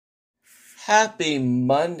Happy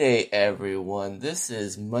Monday, everyone. This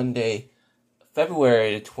is Monday,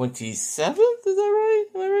 February 27th. Is that right?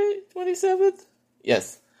 Am I right? 27th?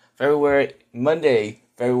 Yes. Monday,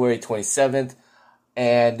 February 27th.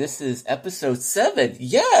 And this is episode 7.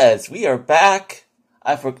 Yes, we are back.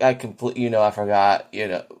 I forgot, part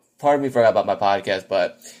of me forgot about my podcast,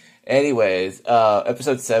 but anyways,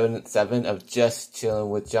 episode 7 of Just Chilling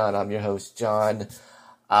with John. I'm your host, John.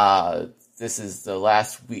 This is the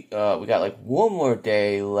last week. We got like one more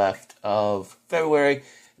day left of February.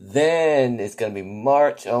 Then it's going to be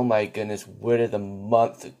March. Oh my goodness. Where did the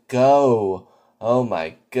month go? Oh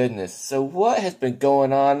my goodness. So what has been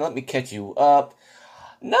going on? Let me catch you up.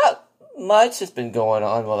 Not much has been going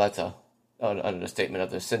on. Well, that's an understatement of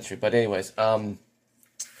the century. But anyways,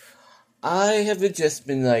 I have just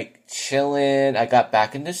been like chilling. I got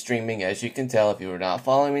back into streaming, as you can tell. If you are not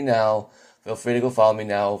following me now, feel free to go follow me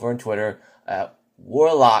now over on Twitter at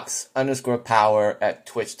warlocks_power at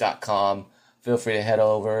twitch.com. Feel free to head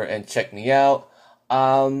over and check me out.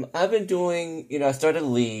 I've been doing, I started a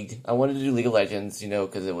league. I wanted to do League of Legends,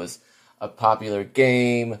 because it was a popular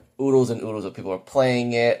game. Oodles and oodles of people are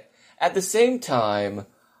playing it. At the same time,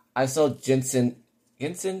 I saw Genshin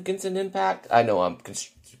Impact. I know I'm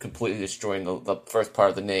completely destroying the first part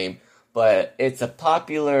of the name, but it's a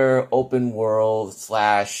popular open world /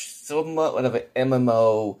 somewhat of an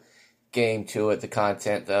MMO game to it. The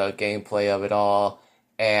content, the gameplay of it all,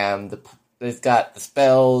 and it's got the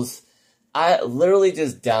spells. I literally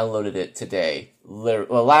just downloaded it today,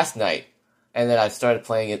 last night, and then I started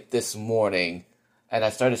playing it this morning, and I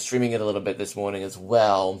started streaming it a little bit this morning as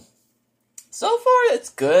well. So far, it's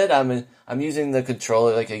good. I'm using the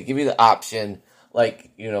controller. Like, I give you the option.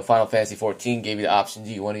 Like, Final Fantasy XIV gave you the option. Do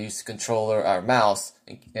you want to use the controller or mouse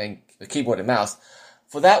and the keyboard and mouse?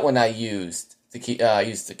 For that one, I used the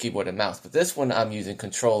keyboard and mouse. But this one, I'm using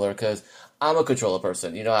controller because I'm a controller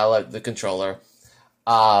person. I like the controller.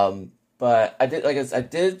 But I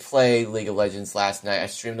did play League of Legends last night. I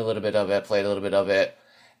streamed a little bit of it, played a little bit of it,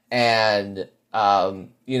 and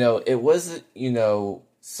it was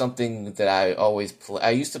something that I always play.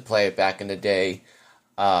 I used to play it back in the day.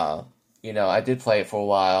 I did play it for a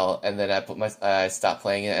while, and then I stopped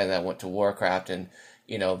playing it, and I went to Warcraft, and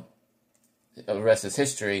the rest is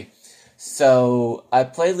history. So I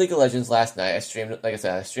played League of Legends last night. I streamed a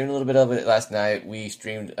little bit of it last night.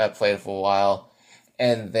 I played it for a while,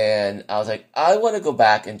 and then I was like, I want to go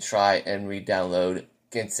back and try and re-download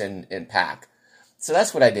Genshin Impact. So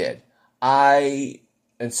that's what I did. I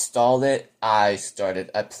installed it. I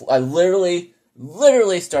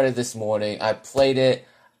literally started this morning. I played it.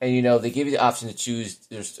 And, they give you the option to choose.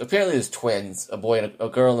 There's twins, a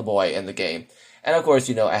girl and a boy in the game. And, of course,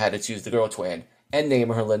 I had to choose the girl twin and name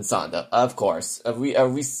her Linsanda. Of course. Are we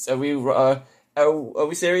serious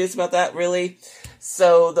about that, really?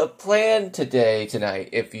 So, the plan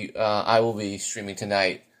tonight, I will be streaming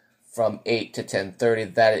tonight from 8 to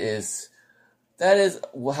 10:30. That is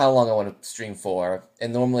how long I want to stream for.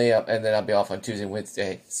 And normally, and then I'll be off on Tuesday and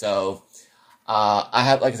Wednesday. So, like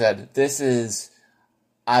I said,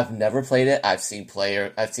 I've never played it. I've seen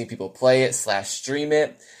people play it / stream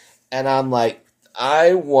it, and I'm like,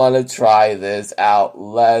 I want to try this out.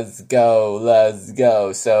 Let's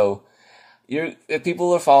go. So, if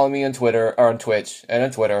people are following me on Twitter or on Twitch and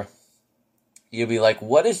on Twitter, you'll be like,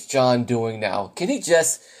 what is John doing now?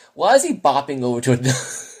 Why is he bopping over to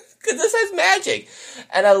because this has magic,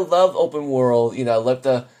 and I love open world. I love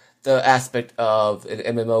the aspect of an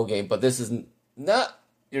MMO game, but this is not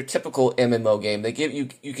your typical MMO game. They give you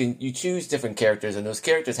choose different characters, and those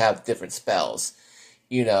characters have different spells,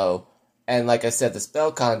 and like I said, the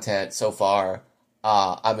spell content so far,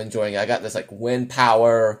 I'm enjoying it. I got this like wind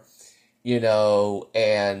power,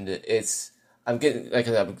 and I'm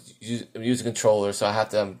using controller, so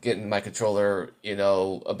I'm getting my controller,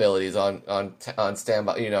 abilities on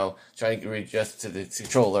standby, trying to readjust to the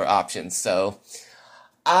controller options. So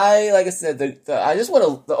like I said, I just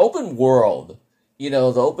want the open world.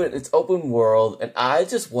 It's open world, and I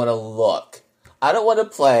just want to look. I don't want to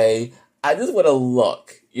play. I just want to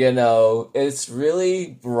look. It's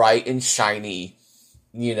really bright and shiny.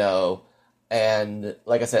 And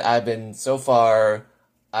like I said, I've been so far.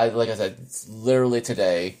 Literally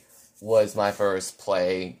today was my first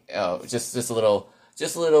play. Just a little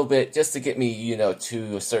bit, just to get me,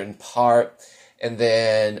 to a certain part, and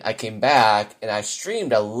then I came back and I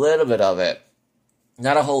streamed a little bit of it.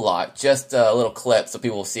 Not a whole lot, just a little clip so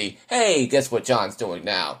people will see, hey, guess what John's doing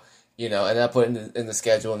now? And I put in the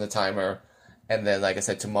schedule and the timer. And then, like I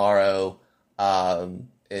said, tomorrow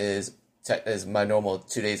is my normal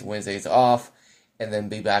 2 days, Wednesdays off. And then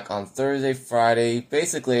be back on Thursday, Friday.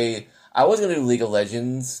 Basically, I was going to do League of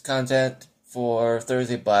Legends content for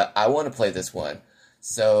Thursday, but I want to play this one.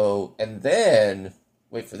 So, and then,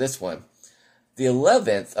 wait for this one. The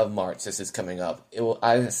 11th of March, this is coming up.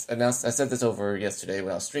 I sent this over yesterday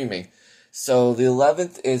when I was streaming. So the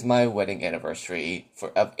 11th is my wedding anniversary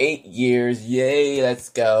of 8 years. Yay, let's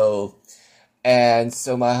go. And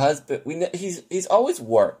so my husband, he's always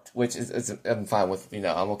worked, which is I'm fine with,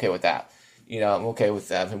 I'm okay with that. I'm okay with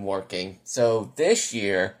him working. So this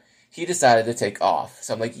year, he decided to take off.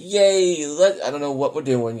 So I'm like, yay, I don't know what we're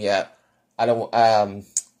doing yet. I don't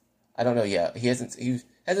know yet. He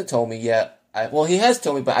hasn't told me yet. He has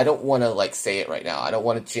told me, but I don't want to say it right now. I don't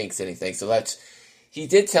want to jinx anything. So he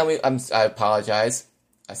did tell me. I apologize.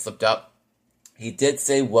 I slipped up. He did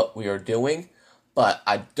say what we are doing, but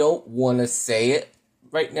I don't want to say it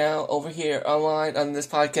right now over here online on this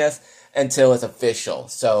podcast until it's official.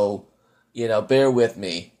 So, bear with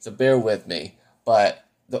me. But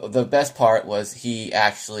the best part was he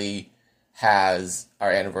actually has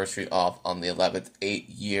our anniversary off on the 11th. 8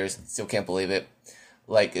 years. Still can't believe it.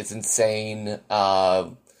 It's insane.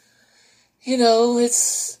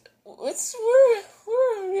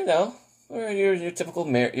 We're your typical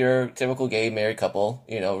gay married couple.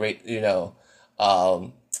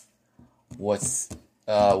 What's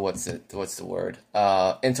the word?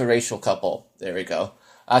 Interracial couple. There we go.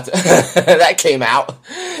 That came out.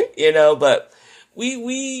 But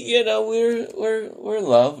we're in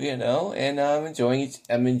love. And I'm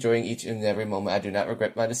enjoying each and every moment. I do not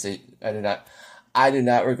regret my decision. I do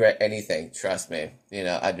not regret anything. Trust me.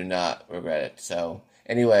 I do not regret it. So,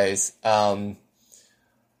 anyways,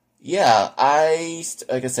 yeah,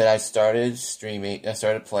 like I said, I started streaming. I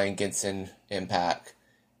started playing Genshin Impact,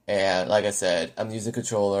 and like I said, I'm using a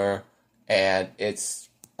controller, and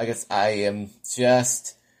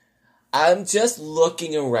I'm just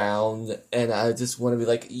looking around, and I just want to be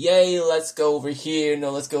like, yay, let's go over here.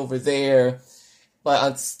 No, let's go over there. But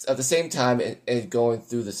at the same time, it going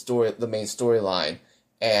through the main storyline,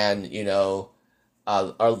 and the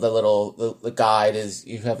guide is,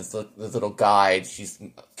 you have this little guide. She's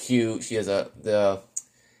cute. She has the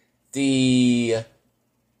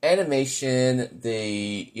animation,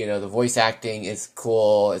 the voice acting is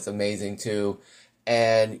cool. It's amazing too,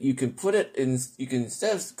 and you can put it in. You can,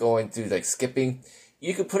 instead of going through skipping,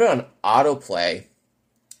 you can put it on autoplay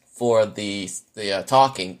for the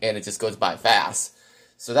talking, and it just goes by fast.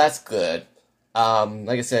 So that's good.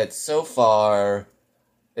 Like I said, so far,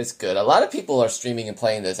 it's good. A lot of people are streaming and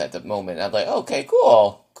playing this at the moment. I'm like, okay,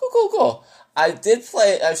 cool. I did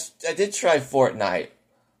try Fortnite.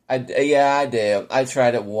 I did. I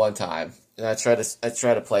tried it one time, and I tried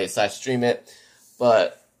to play it. So I stream it,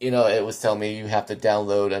 but it was telling me you have to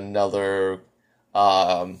download another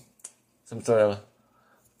some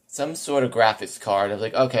sort of graphics card. I was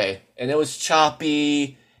like, okay, and it was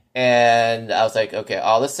choppy, and I was like, okay,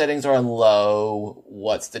 all the settings are on low.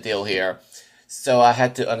 What's the deal here? So I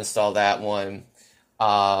had to uninstall that one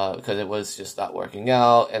because it was just not working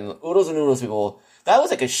out. And Oodles and Noodles people, that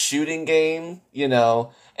was like a shooting game,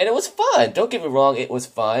 and it was fun. Don't get me wrong, it was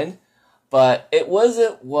fun, but it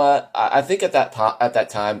wasn't what I think at that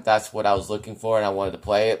time. That's what I was looking for, and I wanted to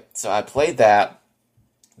play it. So I played that.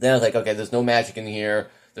 Then I was like, okay, there's no magic in here.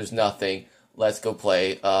 There's nothing. Let's go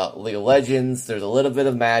play League of Legends. There's a little bit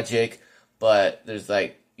of magic, but there's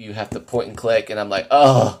you have to point and click, and I'm like,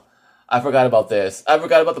 oh, I forgot about this. I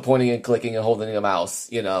forgot about the pointing and clicking and holding the mouse,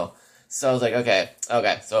 So I was like, okay,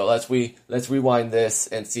 so let's rewind this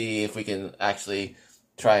and see if we can actually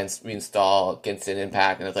try and reinstall Genshin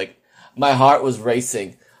Impact. And it's like, my heart was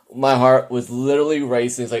racing. My heart was literally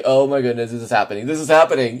racing. It's like, oh my goodness, this is happening,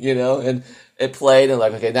 and it played, and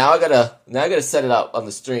okay, now I gotta set it up on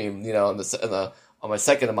the stream, on my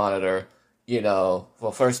second monitor,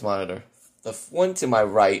 first monitor, the one to my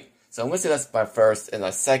right. So I'm gonna say that's my first, and my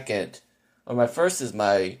second, or my first is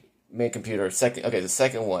my main computer. The second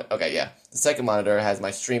one, the second monitor has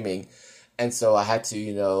my streaming, and so I had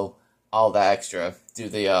to, all that extra, do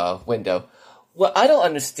the window. What I don't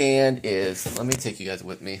understand is, let me take you guys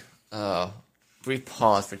with me. Brief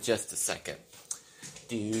pause for just a second.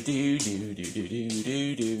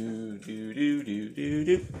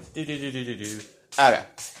 Okay,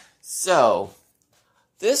 so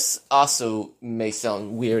this also may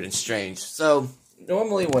sound weird and strange. So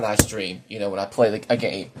normally when I stream, when I play a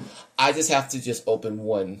game, I just have to open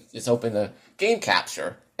the game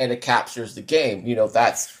capture, and it captures the game.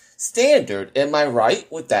 That's standard. Am I right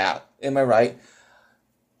with that? Am I right?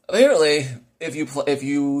 Apparently, if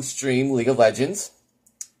you stream League of Legends,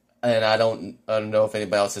 and I don't know if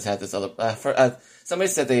anybody else has had this other. Somebody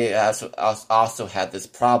said they also had this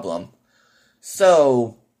problem.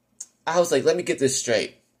 So I was like, let me get this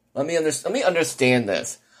straight. Let me understand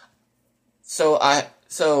this. So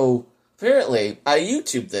apparently I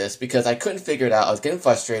YouTubed this because I couldn't figure it out. I was getting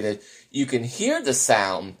frustrated. You can hear the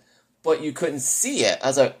sound, but you couldn't see it. I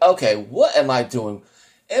was like, okay, what am I doing?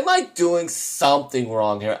 Am I doing something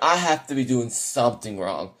wrong here? I have to be doing something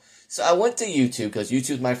wrong. So I went to YouTube because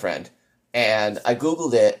YouTube's my friend, and I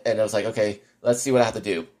Googled it, and I was like, okay, let's see what I have to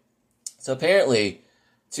do. So apparently,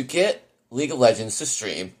 to get League of Legends to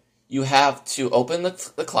stream, you have to open the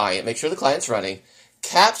client, make sure the client's running,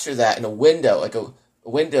 capture that in a window, like a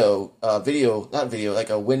window video, not video, like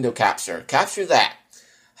a window capture. Capture that.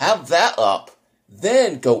 Have that up.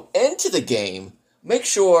 Then go into the game. Make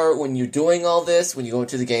sure when you're doing all this, when you go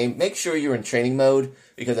into the game, make sure you're in training mode.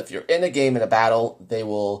 Because if you're in a game, in a battle, they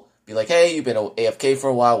will be like, hey, you've been AFK for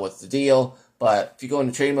a while, what's the deal? But if you go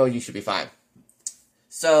into training mode, you should be fine.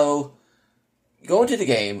 So, go into the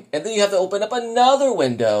game, and then you have to open up another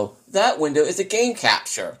window. That window is a game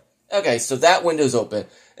capture. Okay, so that window's open.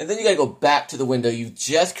 And then you gotta go back to the window you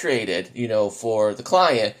just created, for the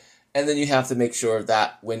client. And then you have to make sure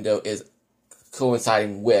that window is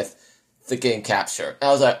coinciding with the game capture. And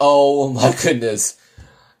I was like, oh my goodness.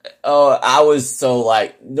 Oh, I was so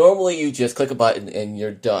normally you just click a button and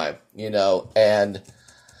you're done, and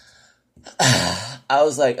I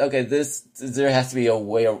was like, okay, there has to be a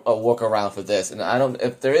workaround for this. And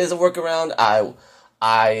if there is a workaround,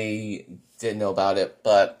 I didn't know about it,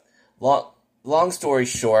 but long story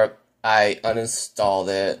short, I uninstalled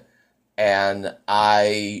it, and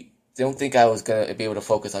I don't think I was going to be able to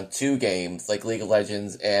focus on two games, like League of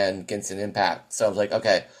Legends and Genshin Impact. So I was like,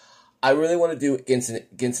 okay, I really want to do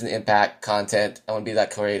Genshin Impact content. I want to be that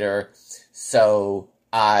creator. So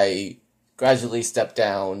I gradually stepped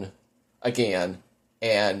down again,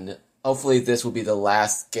 and hopefully this will be the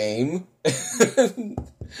last game.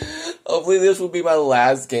 Hopefully this will be my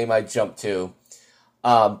last game I jump to.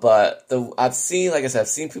 But I've seen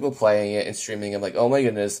people playing it and streaming. I'm like, oh my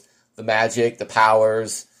goodness, the magic, the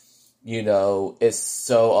powers, it's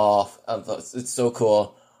so off. It's so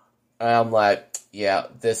cool. And I'm like, yeah,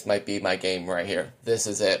 this might be my game right here. This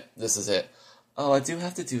is it. Oh, I do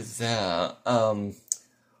have to do that.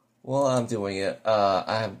 While I'm doing it,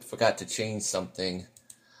 I forgot to change something.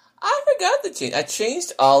 I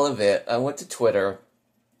changed all of it. I went to Twitter,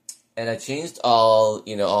 and I changed all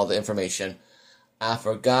the information. I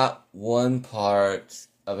forgot one part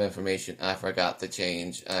of information I forgot to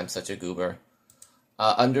change. I'm such a goober.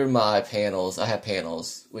 Under my panels, I have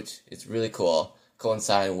panels, which is really cool,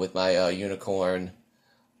 coinciding with my unicorn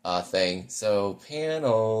thing. So,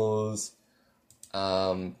 panels.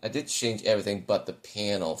 I did change everything but the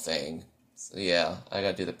panel thing. So, yeah, I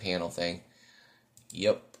gotta do the panel thing.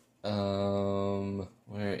 Yep.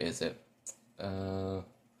 Where is it? There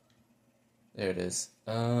it is.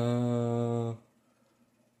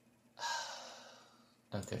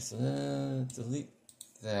 Okay, so then delete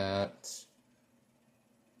that.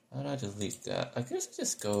 How do I delete that? I guess I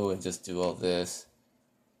just go and just do all this.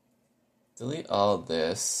 Delete all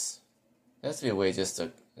this. There has to be a way just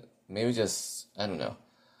to, maybe just, I don't know.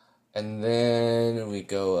 And then we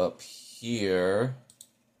go up here.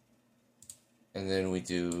 And then we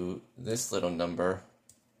do this little number.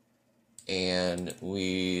 And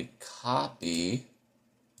we copy,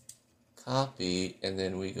 and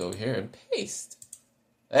then we go here and paste.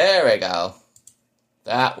 There we go.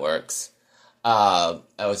 That works. I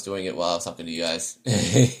was doing it while I was talking to you guys.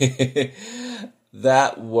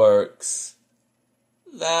 That works.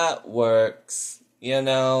 That works.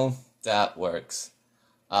 That works.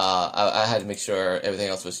 I had to make sure everything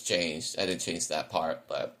else was changed. I didn't change that part,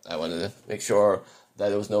 but I wanted to make sure that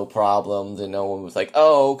there was no problem, that no one was like,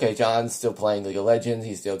 oh, okay, John's still playing League of Legends,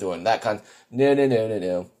 he's still doing that kind.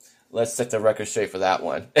 No. Let's set the record straight for that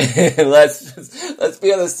one. let's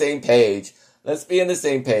be on the same page. Let's be on the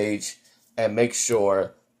same page and make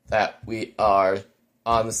sure that we are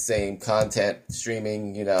on the same content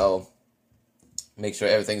streaming, make sure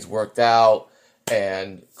everything's worked out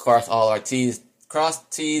and cross all our T's,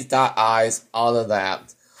 dot I's, all of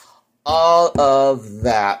that.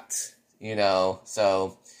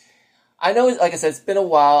 So I know, like I said, it's been a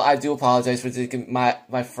while. I do apologize for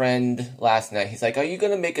my friend last night. He's like, are you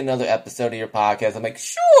going to make another episode of your podcast? I'm like,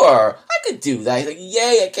 sure, I could do that. He's like,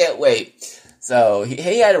 yay, I can't wait. So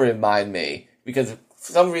he had to remind me because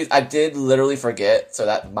for some reason I did literally forget. So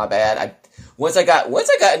that's my bad. Once I got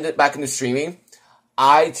back into streaming,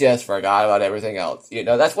 I just forgot about everything else.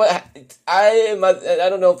 That's what I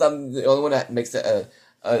don't know if I'm the only one that makes it.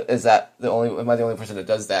 Am I the only person that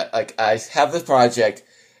does that? Like, I have this project,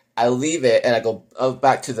 I leave it, and I go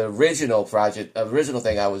back to the original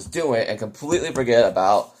thing I was doing, and completely forget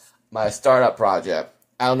about my startup project.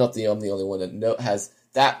 I don't know if I'm the only one that has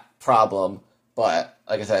that problem, but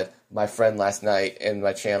like I said, my friend last night in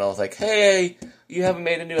my channel was like, "Hey, you haven't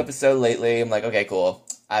made a new episode lately." I'm like, "Okay, cool.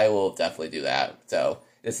 I will definitely do that." So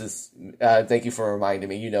this is thank you for reminding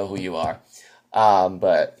me. You know who you are.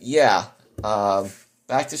 But yeah,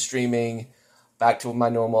 back to streaming, back to my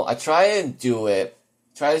normal. I try to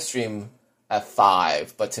stream at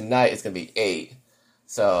 5, but tonight it's gonna be 8.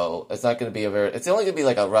 So it's not gonna be it's only gonna be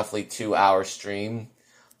like a roughly 2-hour stream.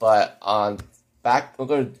 But we're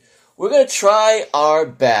gonna try our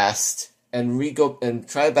best and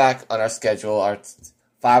try back on our schedule, our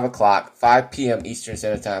 5 p.m. Eastern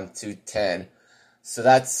Standard Time to 10. So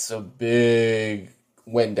that's a big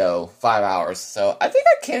window, 5 hours. So I think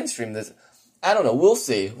I can stream this. I don't know. We'll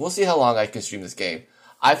see. We'll see how long I can stream this game.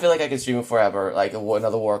 I feel like I can stream it forever, like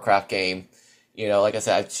another Warcraft game. You know, like I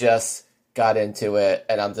said, I just got into it,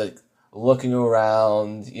 and I'm just looking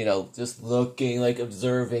around, you know, just looking, like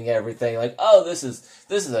observing everything, like, oh, this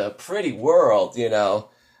is a pretty world, you know,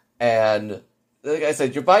 and like I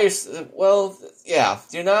said, you're by yourself. Well, yeah,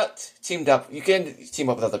 you're not teamed up. You can team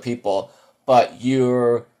up with other people, but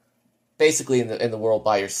you're basically in the world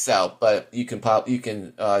by yourself. But you can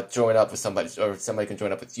join up with somebody, or somebody can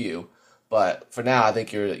join up with you. But for now, I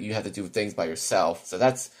think you have to do things by yourself. So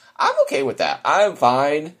I'm okay with that. I'm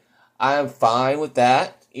fine. With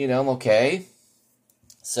that. You know, I'm okay.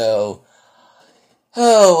 So,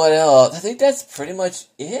 what else? I think that's pretty much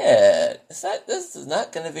it. This is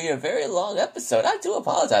not going to be a very long episode. I do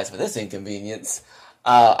apologize for this inconvenience.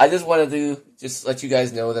 I just wanted to just let you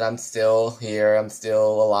guys know that I'm still here. I'm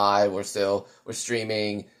still alive. We're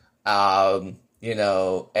streaming. You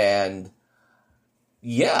know, and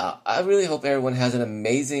yeah, I really hope everyone has an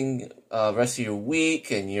amazing rest of your week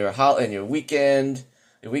and your weekend.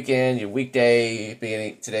 Your weekday.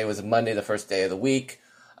 Today was Monday, the first day of the week.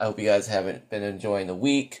 I hope you guys haven't been enjoying the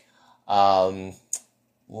week. That's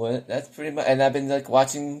pretty much, and I've been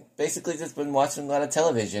basically just been watching a lot of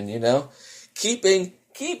television, you know, keeping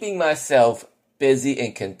myself busy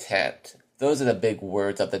and content. Those are the big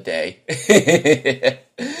words of the day.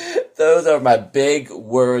 Those are my big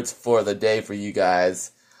words for the day for you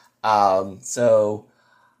guys. So.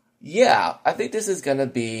 Yeah, I think this is going to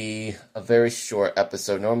be a very short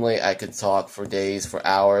episode. Normally I could talk for days, for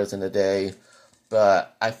hours in a day,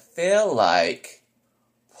 but I feel like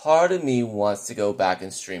part of me wants to go back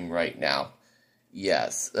and stream right now.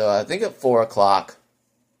 Yes, I think at 4 o'clock,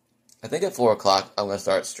 I'm going to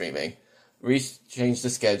start streaming, change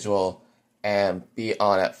the schedule, and be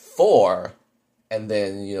on at 4, and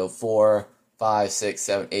then, 4, 5, 6,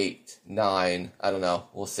 7, 8, 9, I don't know,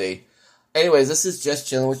 we'll see. Anyways, this is Just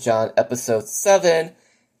Chilling with John, episode 7,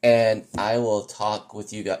 and I will talk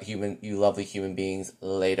with you lovely human beings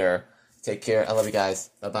later. Take care. I love you guys.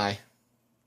 Bye-bye.